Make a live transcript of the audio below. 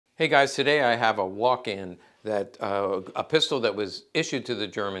Hey guys, today I have a walk-in that a pistol that was issued to the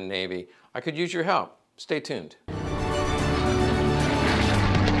German Navy. I could use your help. Stay tuned.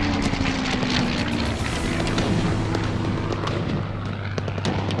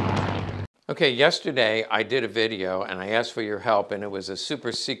 Okay, yesterday I did a video and I asked for your help, and it was a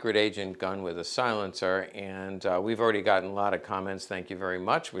super secret agent gun with a silencer, and we've already gotten a lot of comments. Thank you very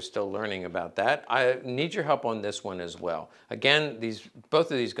much. We're still learning about that. I need your help on this one as well. Again, both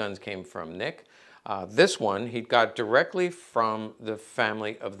of these guns came from Nick. This one he got directly from the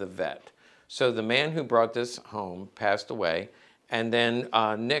family of the vet. So the man who brought this home passed away, and then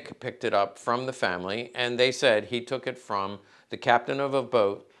Nick picked it up from the family, and they said he took it from the captain of a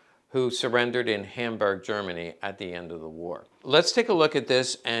boat who surrendered in Hamburg, Germany at the end of the war. Let's take a look at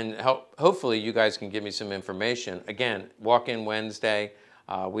this, and hopefully you guys can give me some information. Again, Walk-In Wednesday.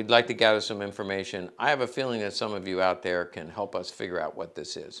 We'd like to gather some information. I have a feeling that some of you out there can help us figure out what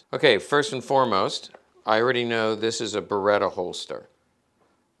this is. Okay, first and foremost, I already know this is a Beretta holster.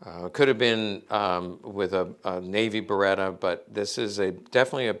 Could have been with a Navy Beretta, but this is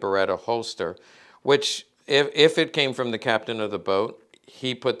definitely a Beretta holster, which if it came from the captain of the boat,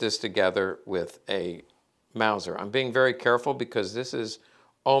 he put this together with a Mauser. I'm being very careful because this is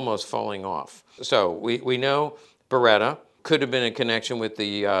almost falling off. So we know Beretta could have been in connection with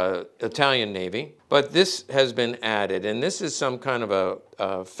the Italian Navy, but this has been added, and this is some kind of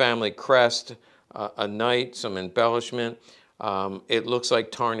a family crest, a knight, some embellishment. It looks like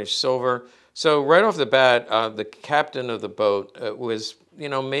tarnished silver. So right off the bat, the captain of the boat was,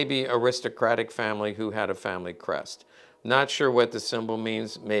 maybe aristocratic family who had a family crest. Not sure what the symbol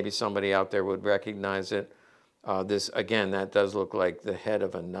means. Maybe somebody out there would recognize it. Again, that does look like the head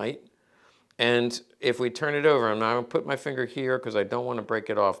of a knight. And if we turn it over, I'm not going to put my finger here because I don't want to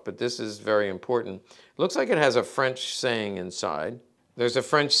break it off, but this is very important. It looks like it has a French saying inside. There's a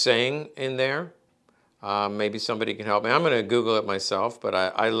French saying in there. Maybe somebody can help me. I'm going to Google it myself, but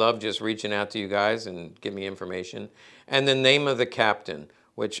I love just reaching out to you guys and give me information. And the name of the captain,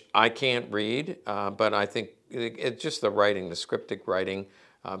 which I can't read, but I think it's just the writing, the scriptic writing,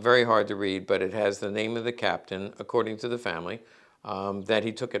 very hard to read, but it has the name of the captain, according to the family, that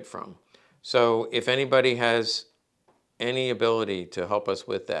he took it from. So if anybody has any ability to help us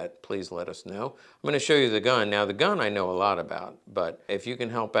with that, please let us know. I'm going to show you the gun. Now, the gun I know a lot about, but if you can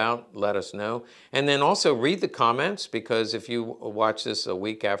help out, let us know. And then also read the comments, because if you watch this a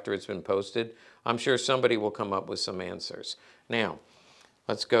week after it's been posted, I'm sure somebody will come up with some answers. Now,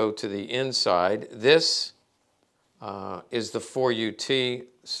 let's go to the inside. This is the 4UT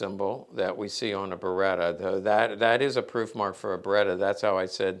symbol that we see on a Beretta. Though that is a proof mark for a Beretta. That's how I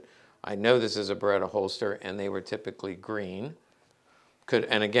said I know this is a Beretta holster, and they were typically green.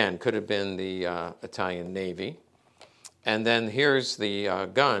 And again, could have been the Italian Navy. And then here's the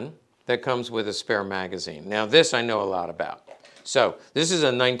gun that comes with a spare magazine. Now this I know a lot about. So this is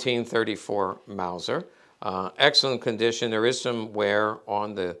a 1934 Mauser. Excellent condition. There is some wear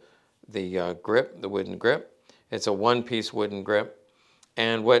on the grip, the wooden grip. It's a one-piece wooden grip.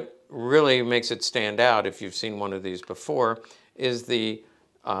 And what really makes it stand out, if you've seen one of these before, is the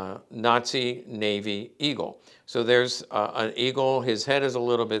Nazi Navy eagle. So there's an eagle. His head is a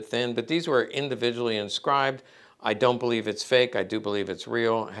little bit thin, but these were individually inscribed. I don't believe it's fake. I do believe it's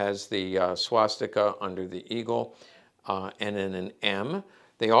real. It has the swastika under the eagle and then an M.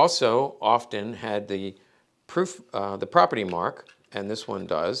 They also often had the property mark, and this one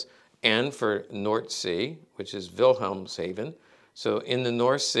does, N for North Sea, which is Wilhelmshaven. So in the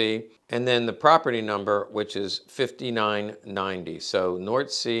North Sea, and then the property number, which is 5990. So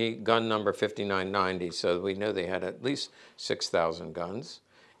North Sea, gun number 5990. So we know they had at least 6,000 guns.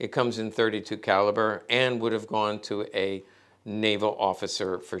 It comes in .32 caliber and would have gone to a naval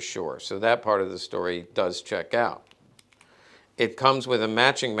officer for sure. So that part of the story does check out. It comes with a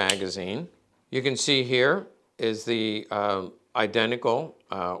matching magazine. You can see here is the identical,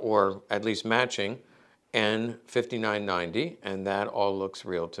 or at least matching, N5990, and that all looks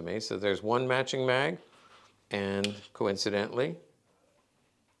real to me. So there's one matching mag, and coincidentally,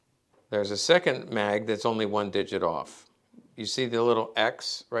 there's a second mag that's only one digit off. You see the little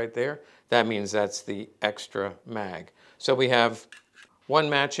X right there? That means that's the extra mag. So we have one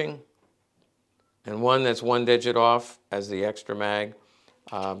matching and one that's one digit off as the extra mag.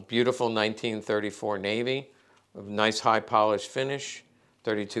 Beautiful 1934 Navy, nice high polished finish,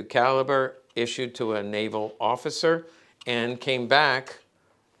 .32 caliber, issued to a naval officer, and came back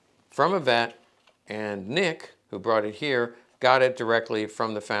from a vet, and Nick, who brought it here, got it directly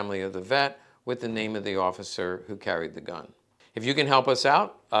from the family of the vet with the name of the officer who carried the gun. If you can help us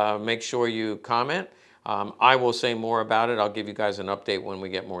out, make sure you comment. I will say more about it. I'll give you guys an update when we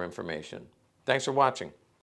get more information. Thanks for watching.